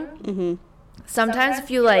thing. Sometimes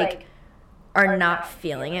if you, like, are not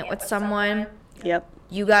feeling it with someone,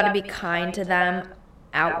 you got to be kind to them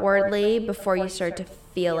outwardly before you start to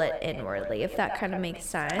feel it inwardly, if that kind of makes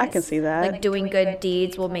sense. I can see that. Like doing good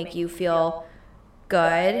deeds will make you feel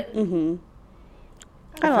good. Mm-hmm.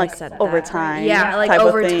 Kind of like over time. Yeah, like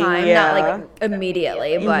over time, not like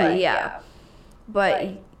immediately, but yeah.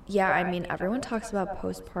 But yeah, I mean, everyone talks about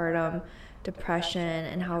postpartum depression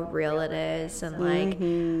and how real it is, and like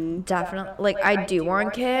definitely, like I do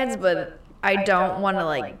want kids, but I don't want to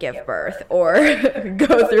like give birth or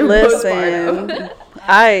go through postpartum.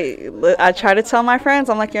 I try to tell my friends,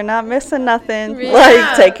 I'm like, you're not missing nothing. Yeah.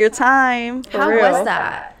 Like, take your time. How was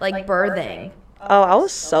that? Like birthing? Oh, I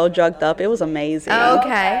was so drugged up. It was amazing. Oh,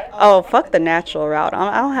 okay. Oh, fuck the natural route.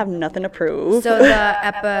 I don't have nothing to prove. So the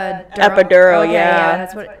epidural. Epidural, okay, yeah.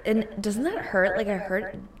 That's what. And doesn't that hurt? Like I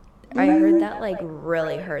heard that like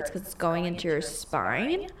really hurts because it's going into your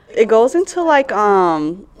spine. It goes into like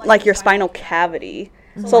your spinal cavity.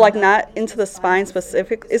 So like not into the spine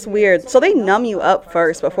specific. It's weird. So they numb you up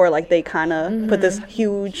first before like they kind of put this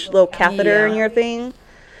huge little catheter in your thing.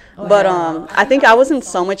 But I think I was in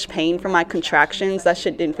so much pain from my contractions that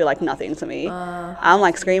shit didn't feel like nothing to me. I'm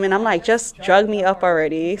like screaming. I'm like, just drug me up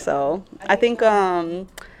already. So I think I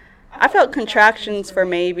felt contractions for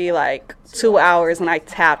maybe like 2 hours when I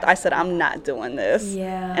tapped. I said, I'm not doing this.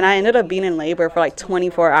 Yeah. And I ended up being in labor for like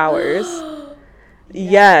 24 hours.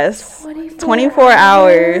 Yes. 24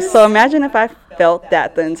 hours. So imagine if I felt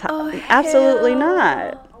that the entire. Oh, absolutely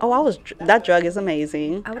not. Oh, that drug is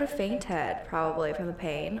amazing. I would have fainted probably from the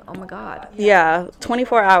pain. Oh my god. Yeah,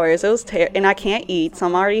 24 hours. It was and I can't eat, so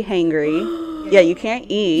I'm already hangry. Yeah, you can't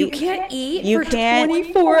eat. You can't eat for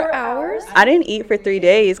 24 hours? I didn't eat for 3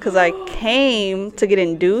 days because I came to get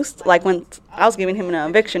induced. Like when I was giving him an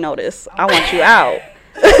eviction notice, I want you out.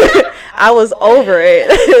 I was over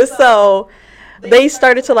it. So they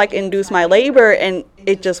started to like induce my labor, and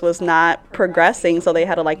it just was not progressing. So they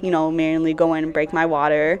had to like, manually go in and break my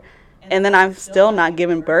water. And then I'm still not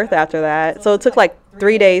giving birth after that. So it took like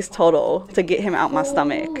 3 days total to get him out my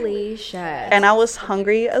stomach. Holy shit. And I was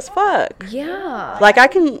hungry as fuck. Yeah. Like I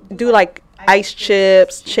can do like ice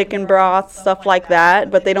chips, chicken broth, stuff like that.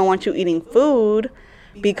 But they don't want you eating food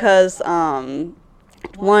because,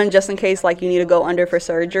 one, just in case like you need to go under for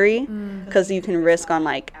surgery, because you can risk on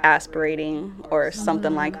like aspirating or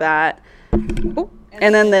something like that. Ooh.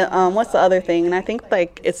 And then the what's the other thing? And I think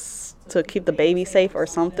like it's to keep the baby safe or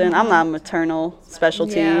something. I'm not a maternal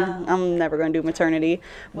specialty. Yeah. I'm never gonna do maternity.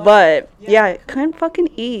 But yeah, I couldn't fucking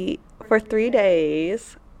eat for 3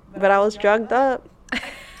 days. But I was drugged up.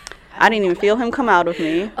 I didn't even feel him come out of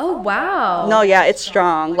me. Oh, wow. No, yeah, it's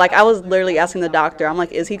strong. Like, I was literally asking the doctor, I'm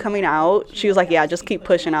like, is he coming out? She was like, yeah, just keep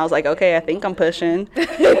pushing. I was like, okay, I think I'm pushing.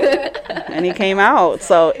 And he came out.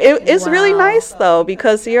 So it's really nice, though,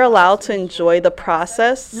 because you're allowed to enjoy the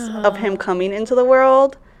process of him coming into the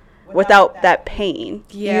world without that pain.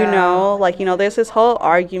 Yeah. Like, there's this whole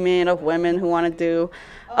argument of women who want to do,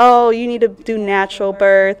 oh, you need to do natural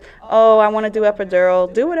birth. Oh, I want to do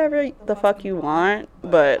epidural. Do whatever the fuck you want.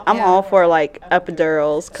 But I'm all for, like,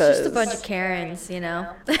 epidurals. Cause it's just a bunch of Karens,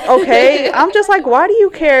 Okay. I'm just like, why do you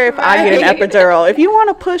care if I get an epidural? If you want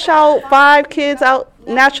to push out 5 kids out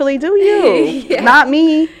naturally, do you. Not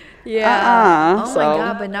me. Yeah. Oh, my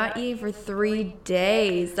God. But not eating for 3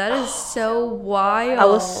 days. That is so wild. I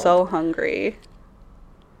was so hungry.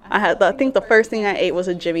 I think the first thing I ate was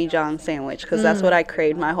a Jimmy John's sandwich because that's what I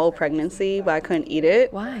craved my whole pregnancy, but I couldn't eat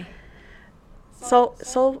it. Why?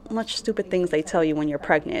 So much stupid things they tell you when you're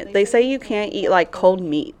pregnant. They say you can't eat like cold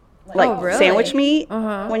meat, like really? sandwich meat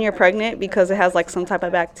when you're pregnant because it has like some type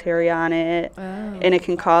of bacteria on it and it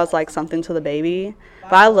can cause like something to the baby.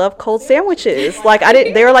 But I love cold sandwiches. Like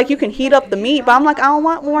they were like, you can heat up the meat, but I'm like, I don't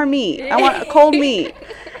want more meat. I want cold meat.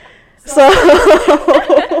 So that's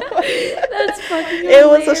fucking it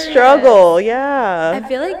was a struggle. Yeah, I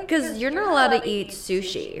feel like because you're not allowed to eat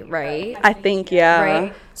sushi, right? I think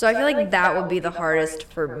right. So I feel like that would be the hardest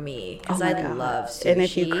for me because I love sushi. And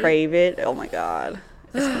if you crave it, oh my God,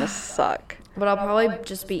 it's gonna suck. But I'll probably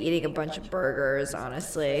just be eating a bunch of burgers,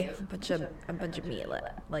 honestly, a bunch of meat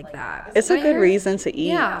like that. It's a good reason to eat.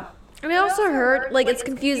 Yeah. And I also heard, like, it's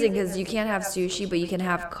confusing because you can't have sushi, but you can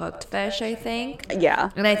have cooked fish, I think. Yeah.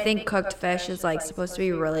 And I think cooked fish is, like, supposed to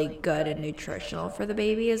be really good and nutritional for the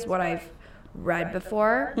baby is what I've read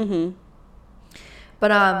before. Mm-hmm.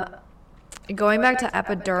 But, going back to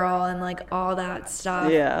epidural and, like, all that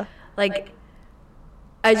stuff. Yeah. Like,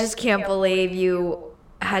 I just can't believe you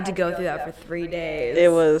had to go through that for 3 days.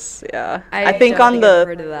 It was, yeah. I think on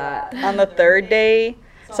the third day...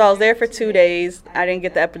 So I was there for 2 days. I didn't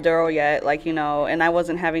get the epidural yet, and I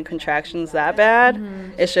wasn't having contractions that bad.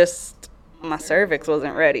 It's just my cervix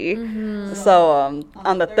wasn't ready. So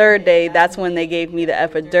on the third day, that's when they gave me the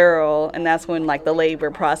epidural, and that's when like the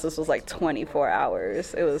labor process was like 24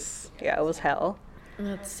 hours. It was hell.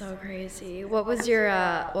 That's so crazy. What was your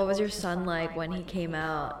son like when he came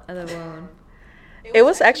out of the womb? It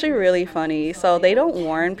was actually really funny. So they don't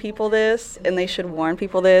warn people this, and they should warn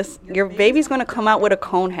people this. Your baby's going to come out with a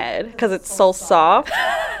cone head because it's so soft.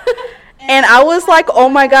 And I was like, oh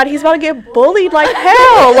my God, he's about to get bullied like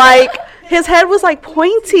hell. Like, his head was like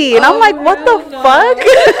pointy. And I'm like, what the fuck?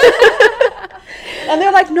 And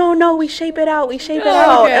they're like, no, we shape it out.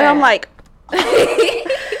 Okay. And I'm like,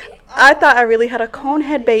 I thought I really had a cone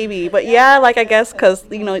head baby. But yeah, like, I guess because,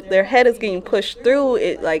 you know, their head is getting pushed through,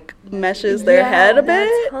 it like meshes their head a bit.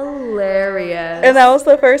 That's hilarious. And that was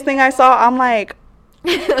the first thing I saw. I'm like,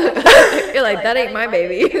 you're like, that ain't my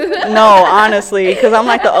baby. no, honestly, because I'm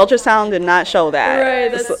like, the ultrasound did not show that. Right,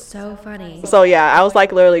 that's so funny. So yeah, I was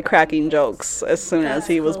like literally cracking jokes as soon as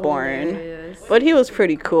he was born. But he was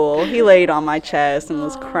pretty cool. He laid on my chest and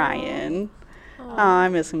was crying. Oh, I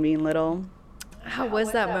miss him being little. How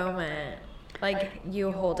was that moment? Like,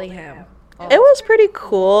 you holding him? It was pretty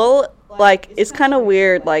cool. Like, it's kind of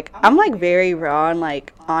weird. Like, I'm like very raw and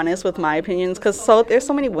like honest with my opinions, because there's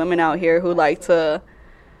so many women out here who like to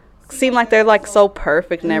seem like they're like so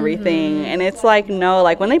perfect and everything. And it's like, no,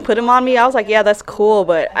 like when they put him on me, I was like, yeah, that's cool,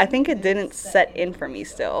 but I think it didn't set in for me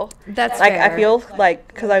still. That's like fair. I feel like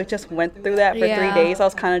because I just went through that for 3 days, I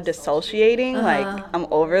was kind of dissociating. Like, I'm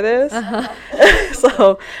over this.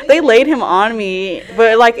 So they laid him on me,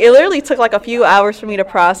 but like it literally took like a few hours for me to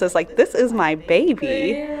process, like, this is my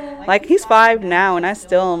baby. Like, he's 5 now, and I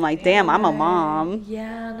still am like, damn, I'm a mom.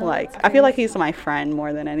 Yeah. No, like, I feel like he's my friend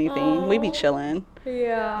more than anything. We be chilling.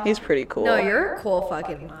 Yeah. He's pretty cool. No, you're a cool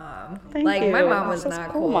fucking mom. Thank like, you. my mom was That's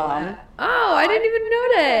not cool, cool. Mom. Oh, I didn't even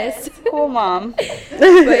notice. Cool mom.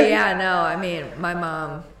 But yeah, no, I mean, my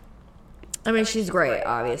mom, I mean, she's great,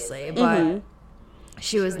 obviously, but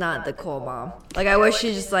she was not the cool mom. Like, I wish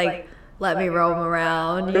she just, like, let me roam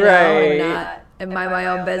around, you know, and not and mind my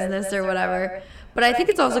own business or whatever. But I think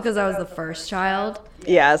it's also because I was the first child.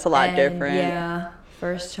 Yeah, it's a lot different. Yeah,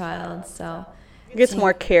 first child, so. It gets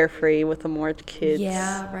more carefree with the more kids.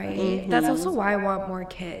 Yeah, right. That's also why I want more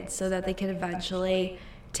kids, so that they can eventually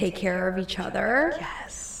take care of each other.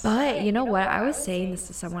 Yes. But you know what? I was saying this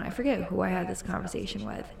to someone. I forget who I had this conversation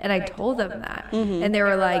with. And I told them that. And they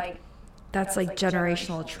were like, that's like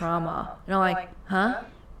generational trauma. And I'm like, huh?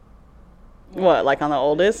 What, like on the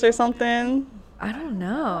oldest or something? I don't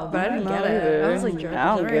know, but I didn't get it. Either. I was like, I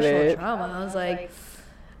don't get generational it. trauma. I was like,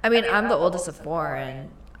 I mean, I'm the oldest of 4, and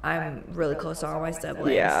I'm really close to all my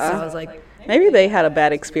siblings. Yeah. So I was like, maybe they had a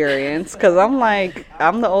bad experience, because I'm like,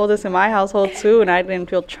 I'm the oldest in my household too, and I didn't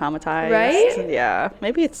feel traumatized. Right? Yeah.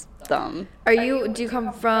 Maybe it's dumb. do you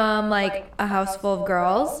come from like a house full of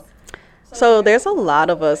girls? So there's a lot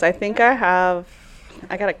of us. I think I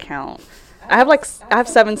gotta count. I have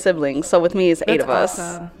 7 siblings, so with me it's 8 of us.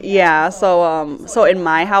 Awesome. Yeah, so in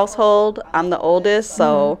my household, I'm the oldest,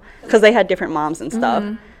 so because they had different moms and stuff.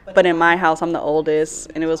 But in my house, I'm the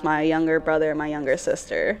oldest, and it was my younger brother and my younger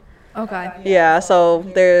sister. Okay. Yeah, so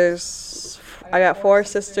I got 4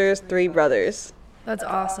 sisters, 3 brothers. That's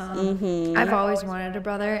awesome. I've always wanted a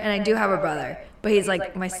brother, and I do have a brother, but he's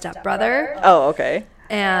like my stepbrother. Oh, okay.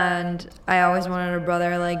 And I always wanted a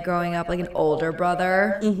brother, like growing up, like an older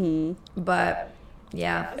brother. But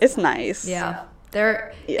yeah, It's nice. yeah,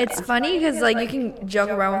 it's funny because like you can joke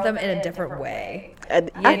around with them in a different way.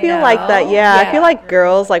 I feel like that, yeah. I feel like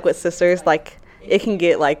girls, like with sisters, like it can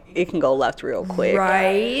go left real quick.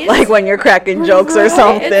 Right? Like when you're cracking jokes or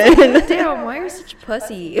something. It's like, damn, why are you such a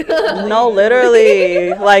pussy? No,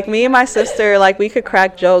 literally. Like me and my sister, like we could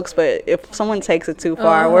crack jokes, but if someone takes it too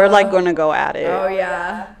far, we're like going to go at it. Oh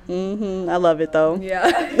yeah. I love it though. Yeah.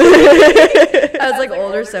 As like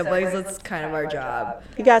older siblings, that's kind of our job.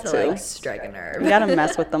 You got to. Like strike a nerve. You got to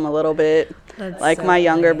mess with them a little bit. That's Like so my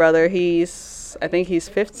younger funny. brother, I think he's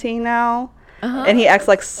 15 now. And he acts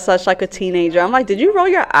like such like a teenager. I'm like, did you roll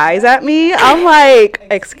your eyes at me? I'm like,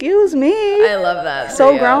 excuse me. I love that.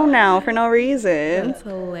 So grown now for no reason. That's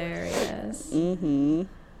hilarious. Do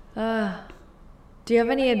you have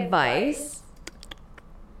any advice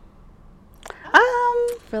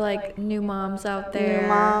for like new moms out there? New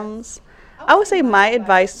moms. I would say my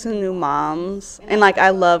advice to new moms, and like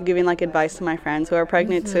I love giving like advice to my friends who are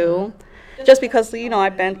pregnant too, just because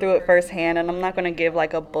I've been through it firsthand, and I'm not gonna give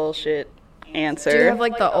like a bullshit answer. Do you have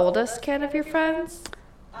like the oldest kid of your friends?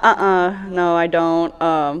 No, I don't.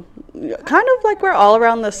 Kind of like we're all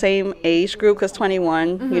around the same age group, because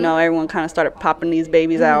 21, everyone kind of started popping these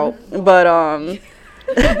babies out. But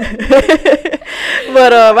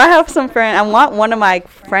But I have some friends. I want one of my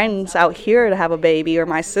friends out here to have a baby, or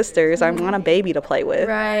my sisters. I want a baby to play with.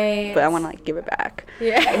 Right. But I want to like give it back.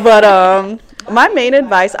 Yeah. But my main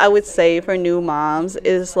advice I would say for new moms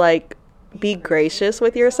is like be gracious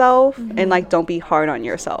with yourself and like don't be hard on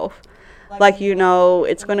yourself. Like, you know,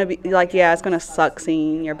 it's going to be like, yeah, it's going to suck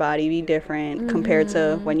seeing your body be different compared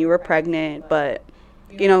to when you were pregnant. But,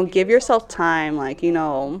 you know, give yourself time. Like, you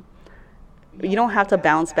know, you don't have to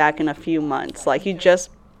bounce back in a few months. Like, you just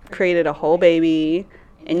created a whole baby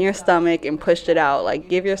in your stomach and pushed it out. Like,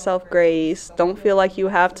 give yourself grace. Don't feel like you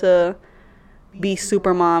have to be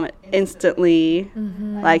super mom instantly.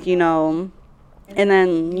 Like, you know. And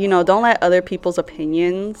then, you know, don't let other people's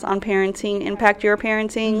opinions on parenting impact your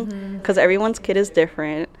parenting, because everyone's kid is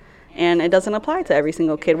different and it doesn't apply to every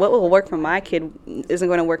single kid. What will work for my kid isn't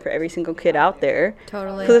going to work for every single kid out there.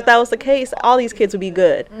 Totally. Because if that was the case, all these kids would be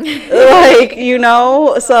good. Like, you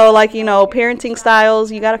know, so like, you know, parenting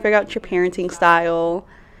styles, you got to figure out your parenting style.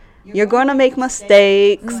 You're going to make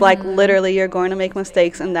mistakes. Like, literally, you're going to make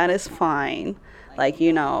mistakes, and that is fine. Like,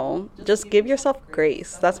 you know, just give yourself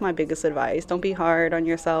grace. That's my biggest advice. Don't be hard on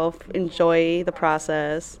yourself. Enjoy the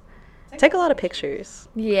process. Take a lot of pictures.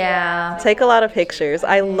 Yeah. Take a lot of pictures.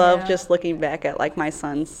 I love just looking back at, like, my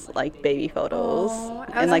son's, like, baby photos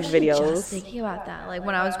and, like, videos. I was thinking about that. Like,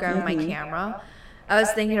 when I was grabbing my camera, I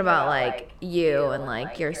was thinking about, like, you and,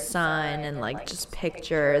 like, your son and, like, just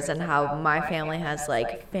pictures and how my family has,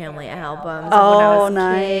 like, family albums of when I was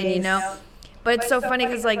a kid, you know? But it's so funny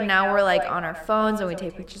because, like, now we're, like, on our phones and we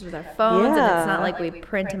take pictures with our phones, and it's not like we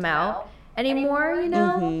print them out anymore, you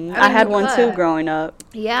know? I mean, I had one, too, growing up.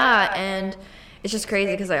 Yeah, and it's just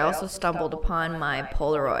crazy because I also stumbled upon my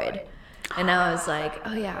Polaroid. And I was like,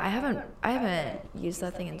 oh, yeah, I haven't used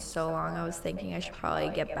that thing in so long. I was thinking I should probably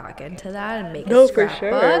get back into that and make a scrapbook. For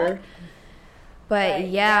sure. But,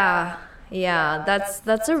 yeah,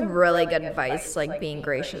 that's a really good advice, like being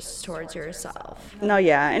gracious towards yourself. No,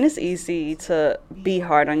 yeah, and it's easy to be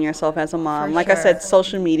hard on yourself as a mom. Like I said,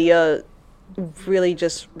 social media really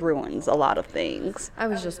just ruins a lot of things. I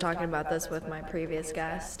was just talking about this with my previous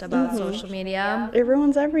guest about social media. It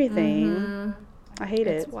ruins everything. I hate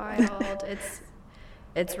it. It's wild.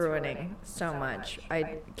 It's ruining so much.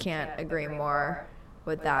 I can't agree more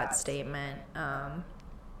with that statement.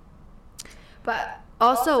 But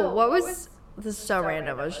also, this is so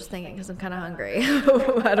random. I was just thinking because I'm kind of hungry.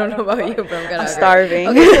 I don't know about you, but I'm kind of starving.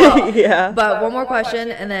 Okay, cool. Yeah. But one more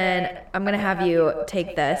question, and then I'm going to have you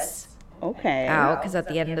take this out, because at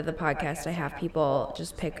the end of the podcast, I have people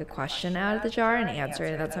just pick a question out of the jar and answer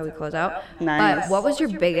it, and that's how we close out. Nice. But what was your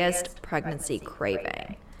biggest pregnancy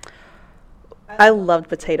craving? I loved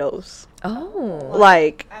potatoes. Oh.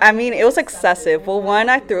 Like, I mean, it was excessive. Well, one,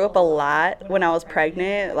 I threw up a lot when I was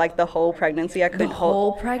pregnant. Like, the whole pregnancy, I couldn't hold. The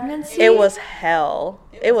whole pregnancy? It was hell.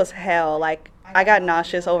 It was hell. Like, I got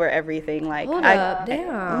nauseous over everything. Like, Hold up,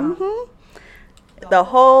 damn. The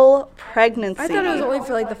whole pregnancy. I thought it was only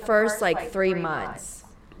for, like, the first, like, 3 months.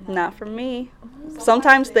 Not for me.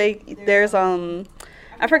 Sometimes there's, I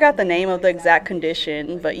forgot the name of the exact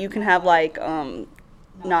condition, but you can have, like,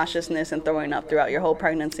 nauseousness and throwing up throughout your whole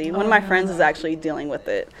pregnancy. One of my friends is actually dealing with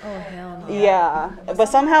it. Oh, hell no. Yeah. But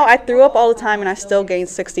somehow I threw up all the time and I still gained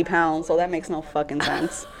 60 pounds, so that makes no fucking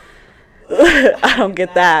sense. I don't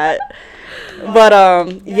get that.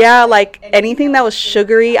 But, yeah, like, anything that was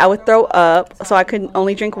sugary, I would throw up, so I could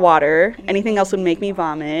only drink water. Anything else would make me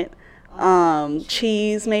vomit.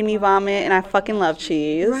 Cheese made me vomit, and I fucking love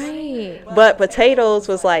cheese. Right. But potatoes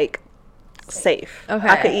was, like, safe. Okay.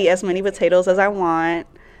 I could eat as many potatoes as I want.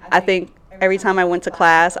 I think every time I went to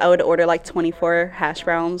class, I would order, like, 24 hash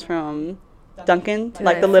browns from Dunkin',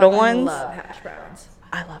 like the little ones. I love hash browns.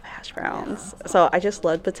 I love hash browns. So I just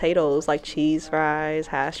loved potatoes, like cheese fries,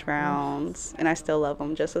 hash browns, and I still love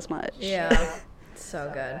them just as much. Yeah.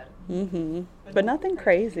 So good. But nothing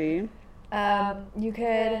crazy. You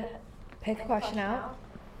could pick a question out.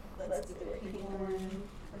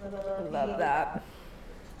 Love that.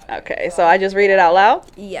 Okay, so I just read it out loud?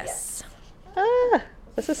 Yes.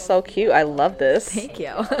 This is so cute. I love this. Thank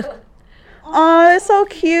you. Oh, it's so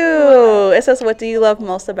cute. It says, what do you love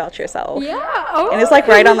most about yourself? Yeah. Oh. And it's like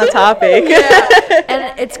right on the topic. Yeah.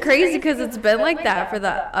 And it's crazy because it's been like that for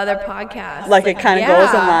the other podcasts. Like it kind of goes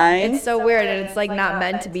in line. It's so weird, and it's like not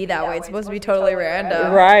meant to be that way. It's supposed to be totally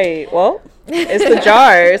random. Right. Well, it's the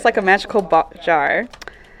jar. It's like a magical jar.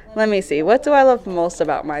 Let me see. What do I love most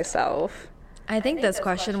about myself? I think this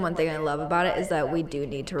question, one thing I love about it is that we do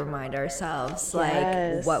need to remind ourselves,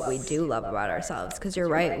 like, what we do love about ourselves. Because you're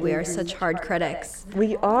right, we are such hard critics.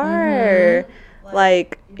 We are.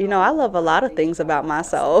 Like, you know, I love a lot of things about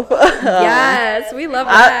myself. Yes, we love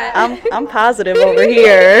that. I'm positive over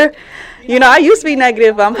here. You know, I used to be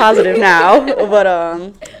negative, but I'm positive now. But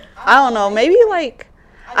I don't know, maybe like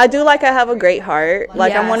I do, like, I have a great heart.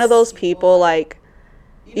 Like, I'm one of those people, like,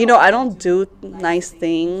 you know, I don't do nice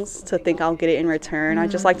things to think I'll get it in return. I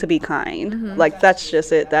just like to be kind. Like, that's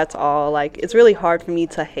just it. That's all. Like, it's really hard for me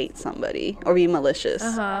to hate somebody or be malicious.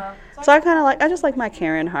 So I just like my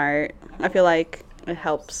Karen heart. I feel like it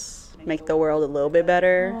helps make the world a little bit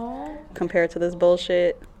better compared to this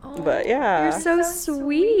bullshit. But yeah. You're so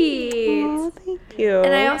sweet. Oh, thank you.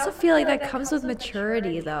 And I also feel like that comes with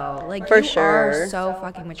maturity, though. Like, For you sure. are so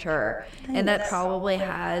fucking mature. And that probably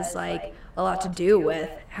has, like, a lot to do with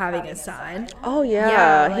having a son. Oh,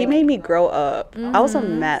 yeah. Like, he made me grow up. I was a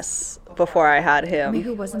mess before I had him. I mean,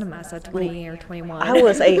 who wasn't a mess at 20 or 21? I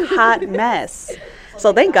was a hot mess.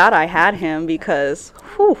 So thank God I had him because,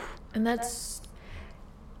 whew. And that's...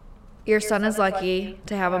 Your son is lucky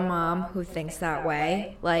to have a mom who thinks that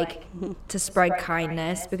way, like, to spread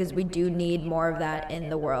kindness, because we do need more of that in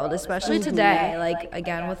the world, especially today. Like,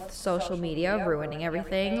 again, with social media ruining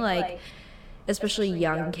everything, like, especially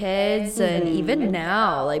young kids, and even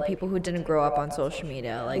now, like, people who didn't grow up on social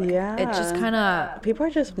media, like, it just kind of... People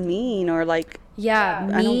are just mean, or, like... Yeah,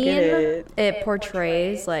 mean. I don't get it. It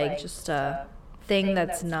portrays, like, just a thing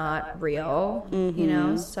that's not real, you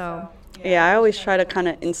know, so... Yeah, I always try to kind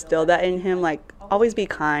of instill that in him, like, always be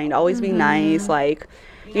kind, always be nice. Like,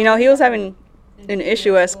 you know, he was having an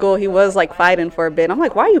issue at school. He was, like, fighting for a bit. I'm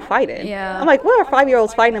like, why are you fighting? Yeah. I'm like, what are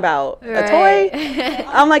 5-year-olds fighting about? Right. A toy?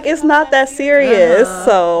 I'm like, it's not that serious.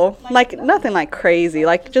 So, like, nothing, like, crazy.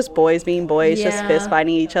 Like, just boys being boys, just fist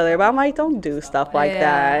fighting each other. But I'm like, don't do stuff like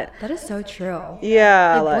that. That is so true.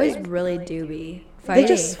 Yeah. Like, boys really do be fighting. They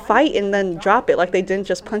just fight and then drop it, like they didn't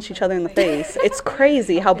just punch each other in the face. It's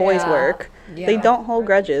crazy how boys work. They don't hold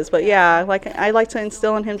grudges. But yeah, like, I like to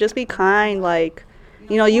instill in him, just be kind. Like,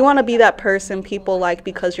 you know, you want to be that person people like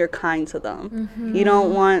because you're kind to them. You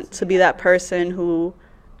don't want to be that person who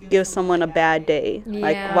gives someone a bad day.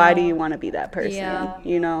 Like, why do you want to be that person?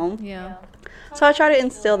 You know? Yeah. So I try to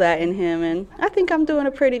instill that in him, and I think I'm doing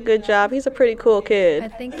a pretty good job. He's a pretty cool kid. I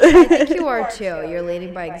think you are too. You're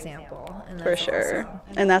leading by example. And that's For sure. awesome.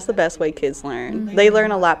 And that's the best way kids learn. They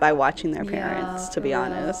learn a lot by watching their parents, to be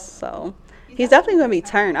honest. So he's definitely going to be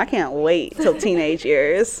turned. I can't wait till teenage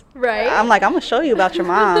years. Right? I'm like, I'm going to show you about your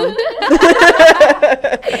mom.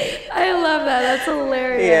 I love that. That's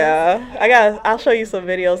hilarious. Yeah. I'll show you some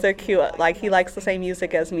videos. They're cute. Like, he likes the same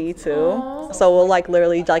music as me, too. Aww. So we'll, like,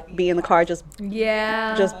 literally, like, be in the car just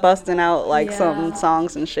busting out, like, some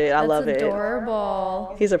songs and shit. I love it. That's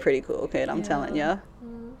adorable. He's a pretty cool kid, I'm telling you.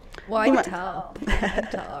 Well, I can tell. I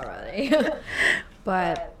can tell already.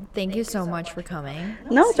 But thank you so much for coming.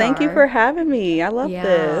 No, Starr. Thank you for having me. I love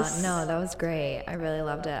this. No, that was great. I really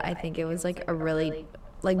loved it. I think it was like a really,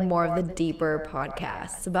 like, more of the deeper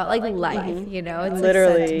podcast about, like, life, you know? It's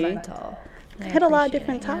literally like sentimental. Hit a lot of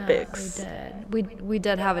different topics. Yeah, we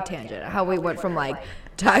did have a tangent. How we went from, like,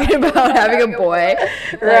 talking about having a boy,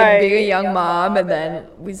 like, being a young mom, and then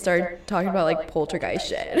we started talking about, like, poltergeist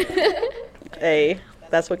shit. Hey,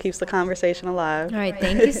 that's what keeps the conversation alive. All right,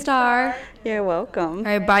 thank you, Starr. You're welcome. All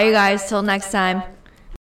right, bye, you guys. Till next time.